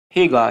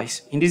Hey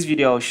guys, in this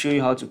video I'll show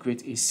you how to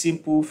create a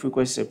simple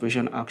frequency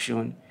separation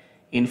action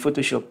in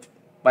Photoshop.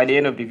 By the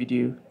end of the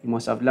video, you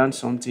must have learned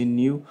something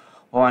new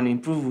or an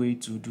improved way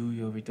to do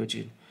your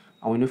retouching.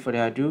 And with no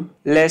further ado,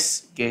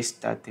 let's get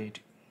started.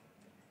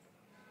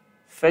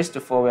 First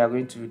of all, we are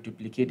going to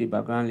duplicate the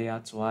background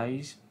layer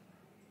twice.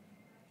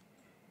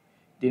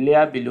 The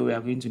layer below we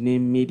are going to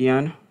name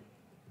median,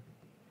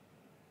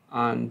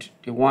 and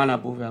the one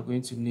above we are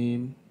going to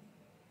name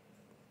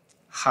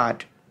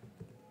hard.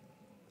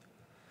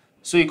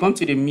 So you come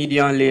to the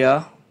median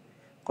layer,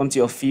 come to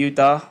your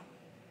filter,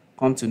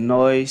 come to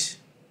noise,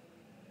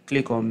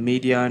 click on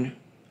median,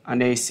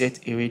 and then you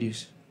set a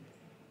radius.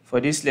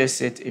 For this, let's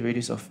set a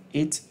radius of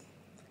 8,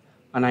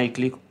 and now you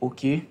click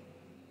OK.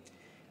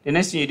 The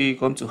next thing you do, you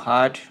come to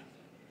hard,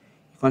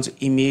 you come to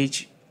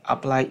image,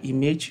 apply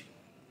image.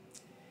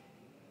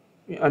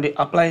 On the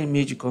apply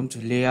image, you come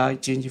to layer,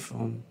 change it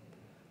from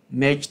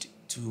merged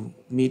to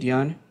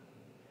median,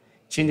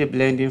 change the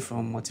blending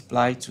from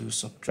multiply to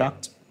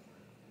subtract.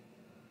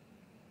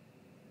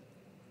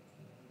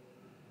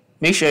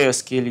 Make sure your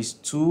scale is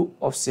 2,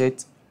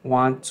 offset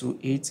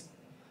 128.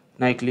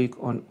 Now you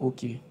click on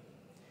OK.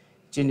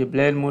 Change the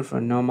blend mode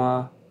from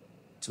normal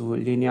to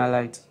linear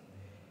light.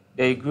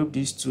 Then you group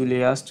these two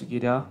layers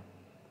together.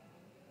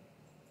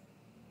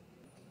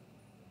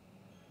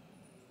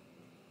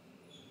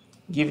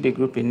 Give the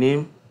group a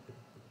name.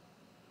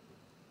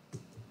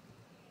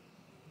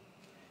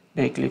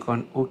 Then you click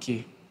on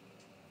OK.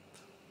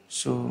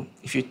 So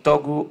if you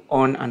toggle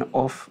on and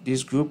off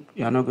this group,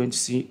 you are not going to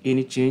see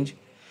any change,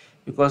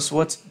 because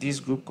what this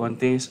group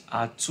contains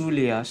are two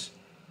layers.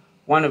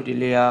 One of the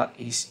layer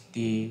is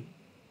the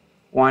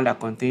one that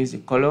contains the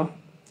color.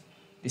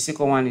 The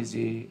second one is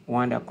the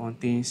one that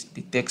contains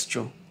the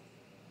texture.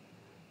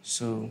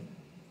 So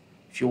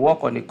if you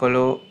work on the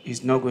color,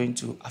 it's not going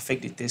to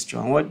affect the texture.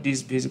 And what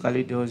this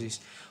basically does is,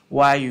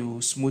 while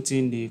you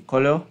smoothing the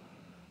color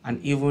and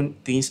even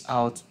things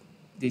out,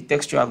 the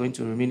texture are going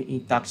to remain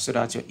intact so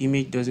that your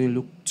image doesn't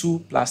look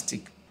too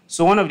plastic.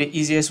 So one of the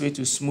easiest way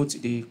to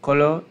smooth the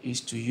color is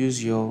to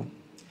use your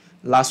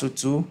lasso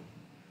tool.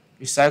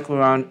 You cycle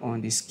around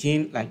on the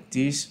skin like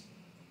this.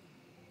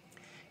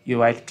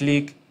 You right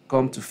click,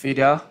 come to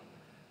fader.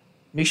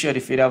 Make sure the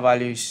fader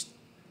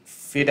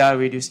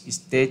radius is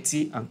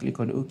 30 and click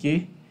on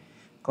OK.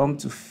 Come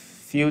to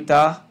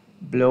filter,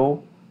 blur,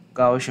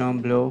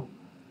 Gaussian blur,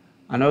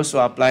 and also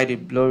apply the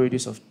blur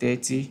radius of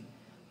 30,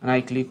 and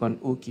I click on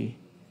OK.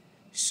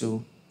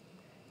 So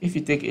if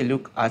you take a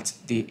look at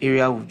the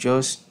area we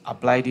just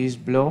applied this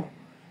blur,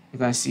 you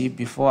can see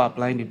before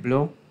applying the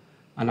blur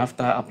and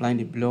after applying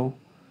the blur.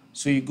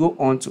 So you go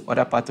on to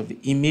other part of the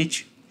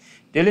image.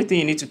 The only thing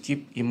you need to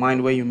keep in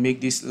mind when you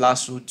make this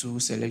lasso tool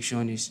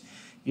selection is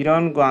you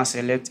don't go and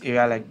select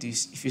area like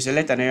this. If you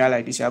select an area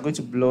like this, you are going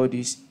to blur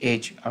this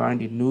edge around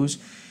the nose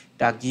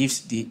that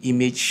gives the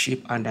image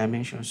shape and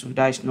dimension. So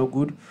that is no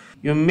good.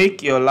 You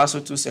make your lasso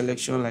tool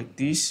selection like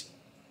this.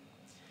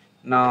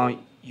 Now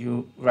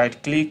you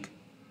right click.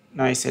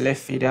 Now you select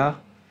fader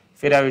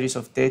radius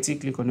of 30,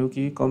 click on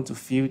OK, come to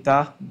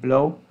filter,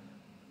 blur,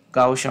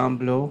 Gaussian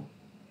blur,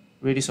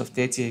 radius of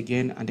 30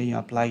 again, and then you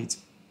apply it.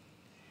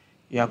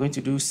 You are going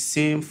to do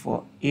same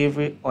for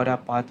every other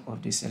part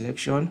of the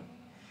selection.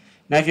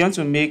 Now if you want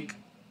to make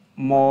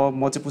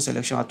multiple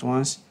selection at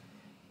once,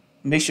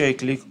 make sure you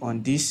click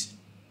on this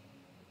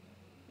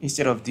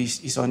instead of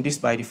this. It's on this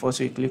by default,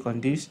 so you click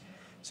on this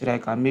so that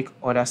you can make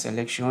other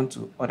selection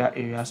to other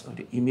areas of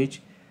the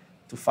image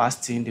to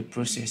fasten the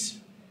process.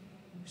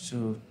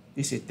 So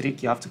this is a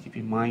trick you have to keep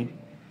in mind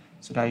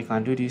so that you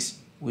can do this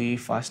way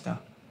faster.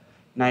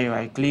 Now you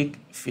right click,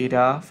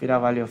 fader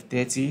value of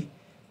 30,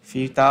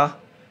 filter.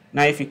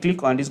 Now if you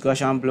click on this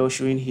Gaussian blur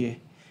showing here,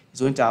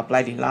 it's going to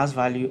apply the last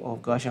value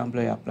of Gaussian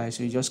blur you apply.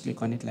 So you just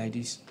click on it like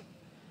this.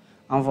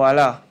 And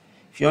voila.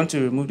 If you want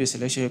to remove the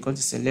selection, you're going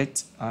to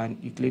select and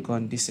you click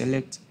on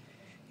deselect.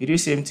 You do the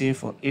same thing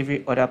for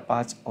every other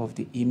part of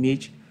the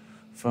image.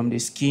 From the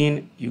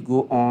skin, you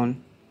go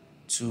on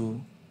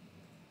to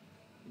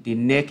the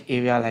neck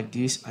area like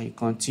this, and you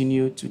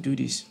continue to do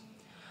this.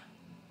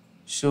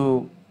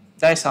 So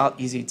that's how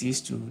easy it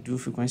is to do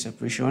frequency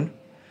separation.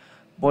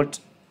 But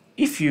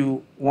if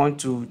you want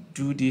to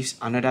do this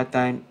another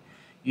time,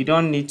 you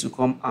don't need to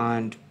come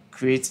and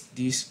create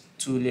these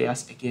two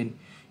layers again.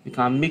 You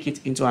can make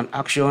it into an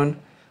action.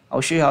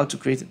 I'll show you how to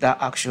create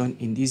that action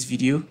in this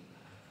video.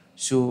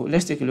 So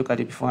let's take a look at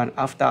the before and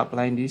after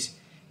applying this.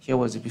 Here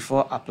was the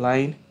before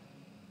applying,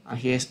 and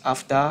here's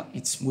after.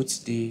 It smooths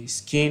the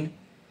skin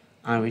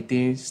and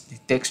retains the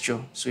texture.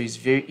 So it's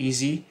very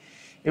easy.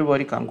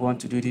 Everybody can go on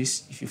to do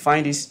this. If you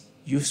find this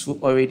useful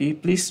already,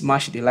 please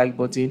smash the like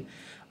button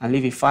and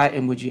leave a fire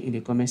emoji in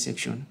the comment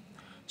section.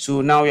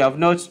 So now we have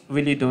not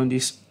really done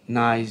this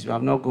nice. We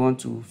have not gone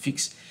to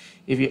fix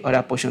every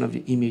other portion of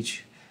the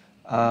image.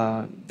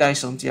 That is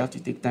something you have to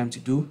take time to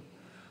do.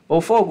 But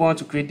before we go on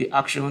to create the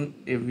action,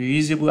 a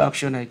reusable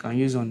action that you can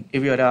use on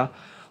every other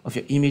of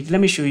your image, let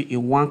me show you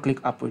a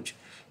one-click approach.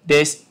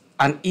 There's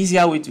an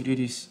easier way to do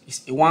this.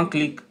 It's a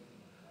one-click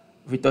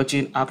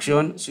retouching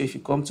action. So if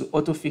you come to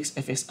auto fix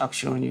FS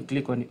action, you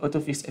click on the auto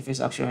fix FS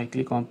action and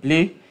click on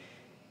play.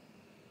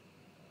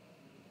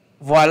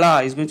 Voila,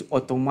 it's going to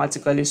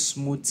automatically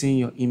smoothen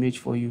your image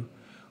for you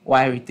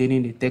while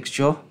retaining the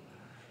texture.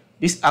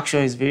 This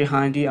action is very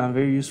handy and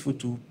very useful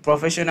to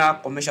professional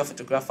commercial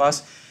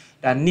photographers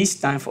that needs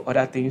time for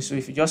other things. So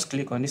if you just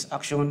click on this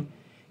action,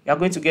 you are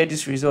going to get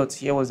this result.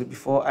 Here was the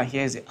before and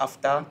here is the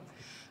after,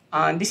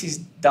 and this is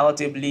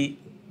doubtably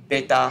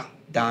better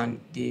than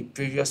the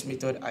previous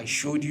method I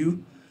showed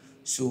you.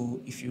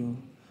 So if you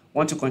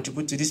want to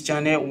contribute to this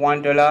channel,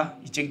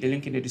 $1, you check the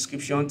link in the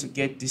description to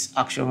get this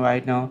action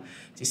right now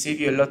to save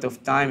you a lot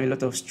of time, a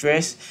lot of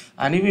stress.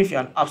 And even if you're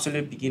an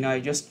absolute beginner,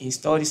 you just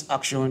install this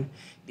action.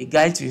 The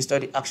guide to install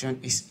the action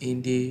is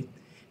in the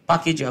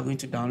package you are going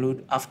to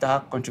download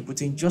after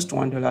contributing just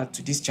 $1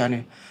 to this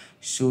channel.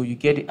 So you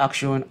get the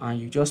action and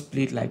you just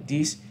play it like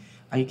this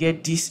and you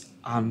get this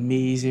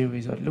amazing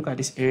result. Look at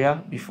this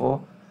area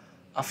before,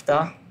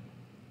 after.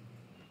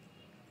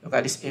 Look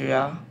at this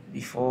area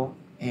before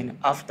and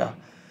after.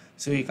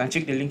 So you can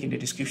check the link in the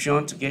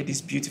description to get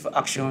this beautiful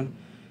action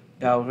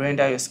that will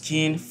render your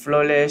skin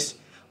flawless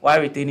while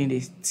retaining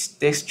the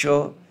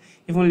texture,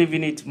 even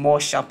leaving it more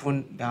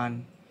sharpened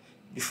than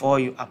before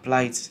you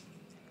apply it.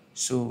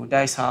 So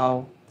that is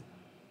how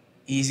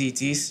easy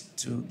it is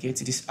to get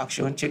this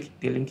action. Check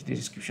the link in the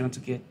description to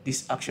get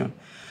this action.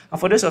 And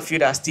for those of you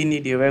that still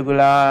need the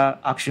regular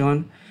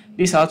action,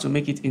 this is how to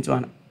make it into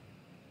an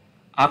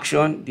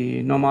action.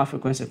 The normal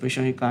frequency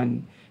separation, you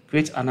can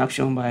create an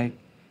action by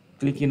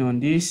clicking on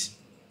this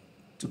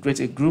to create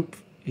a group,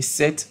 a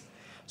set.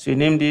 So you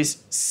name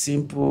this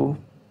simple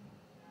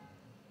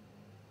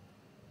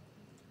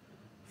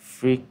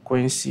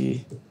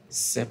frequency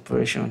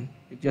separation.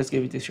 You just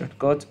give it a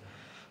shortcut.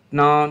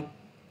 Now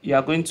you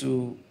are going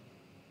to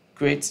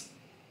create,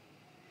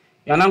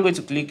 you are now going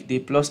to click the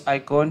plus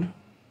icon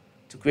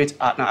to create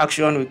an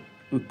action.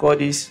 We call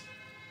this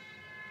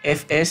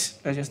FS.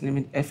 Let's just name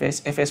it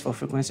FS for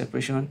frequency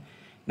separation.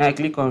 Now I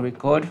click on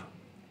record.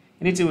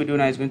 Anything we do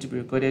now is going to be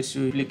recorded.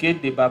 So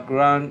duplicate the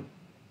background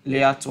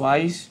layer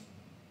twice.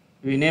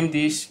 Rename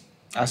this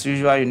as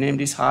usual. You name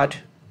this hard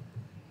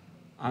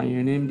and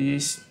you name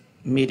this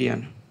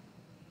median.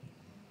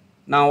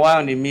 Now while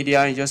on the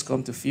median, you just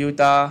come to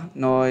filter,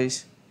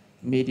 noise,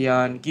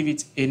 median, give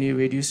it any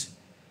radius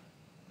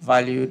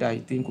value that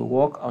you think will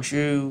work. I'll show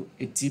you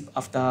a tip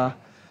after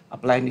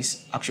applying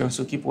this action,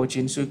 so keep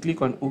watching. So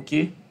click on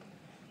OK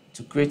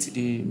to create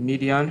the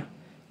median.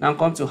 Now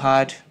come to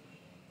add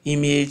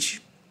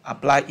image,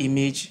 apply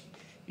image.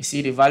 You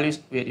see the values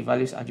where the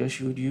values I just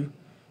showed you.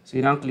 So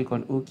you now click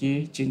on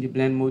OK, change the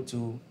blend mode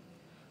to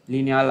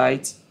linear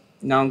light.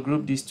 Now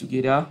group this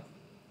together.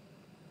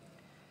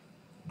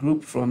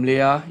 Group from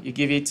layer, you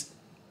give it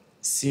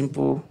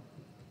simple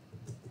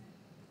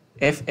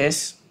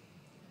FS.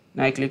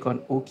 Now I click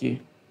on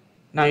OK.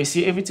 Now you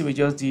see everything we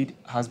just did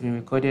has been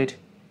recorded.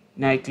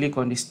 Now I click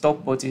on the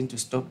stop button to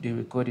stop the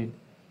recording.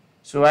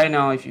 So right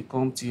now if you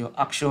come to your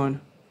action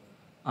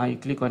and you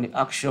click on the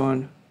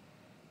action,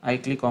 I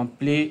click on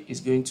play, it's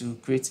going to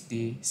create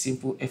the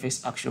simple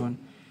FS action.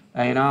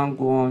 I now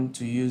go on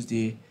to use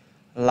the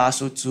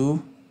lasso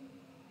tool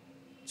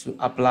to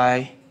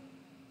apply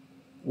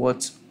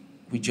what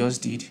we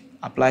just did,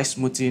 apply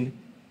smoothing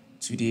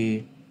to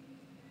the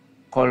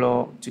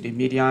color, to the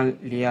median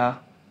layer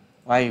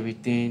while you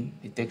retain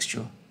the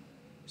texture.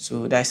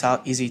 So that's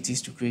how easy it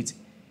is to create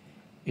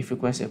a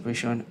frequency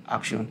separation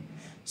action.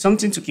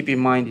 Something to keep in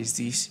mind is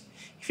this: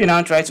 if you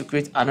now try to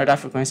create another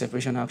frequency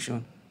separation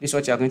action, this is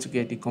what you are going to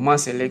get. The command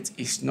select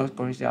is not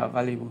currently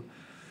available.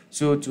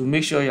 So to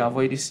make sure you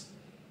avoid this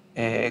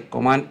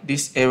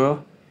this error,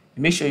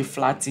 make sure you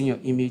flatten your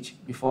image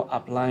before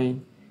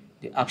applying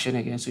the action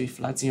again. So you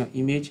flatten your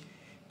image,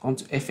 come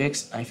to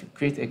FX, and if you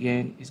create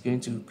again, it's going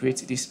to create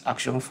this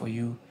action for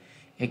you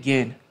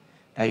again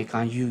that you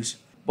can use.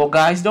 But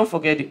guys, don't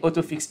forget the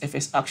auto fix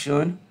FS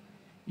action.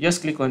 You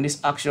just click on this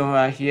action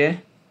right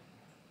here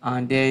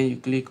and then you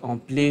click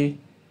on play,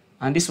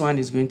 and this one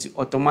is going to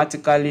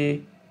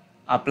automatically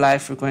apply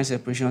frequency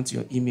separation to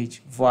your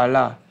image.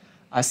 Voila,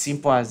 as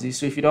simple as this.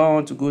 So if you don't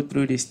want to go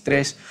through the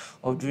stress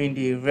of doing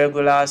the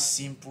regular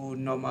simple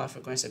normal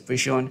frequency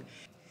separation,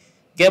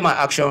 get my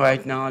action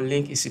right now.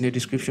 Link is in the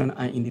description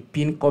and in the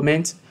pinned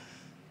comment.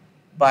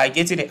 By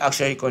getting the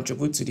action, you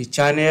contribute to the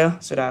channel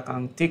so that I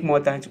can take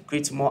more time to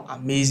create more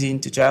amazing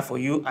tutorial for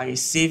you and you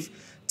save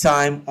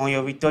time on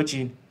your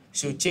retouching.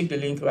 So check the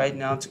link right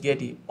now to get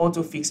the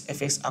auto fix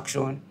FX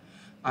action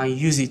and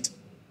use it.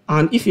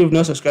 And if you've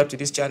not subscribed to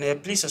this channel,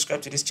 please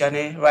subscribe to this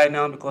channel right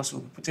now, because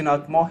we'll be putting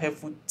out more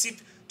helpful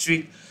tips,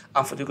 tricks,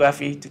 and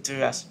photography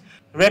tutorials.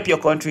 Rep your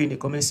country in the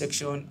comment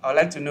section. I would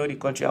like to know the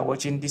country you're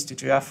watching this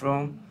tutorial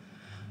from.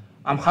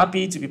 I'm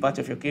happy to be part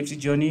of your creative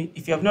journey.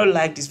 If you have not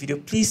liked this video,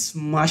 please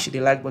smash the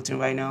like button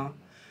right now.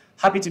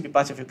 Happy to be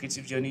part of your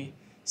creative journey.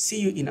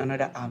 See you in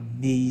another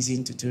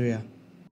amazing tutorial.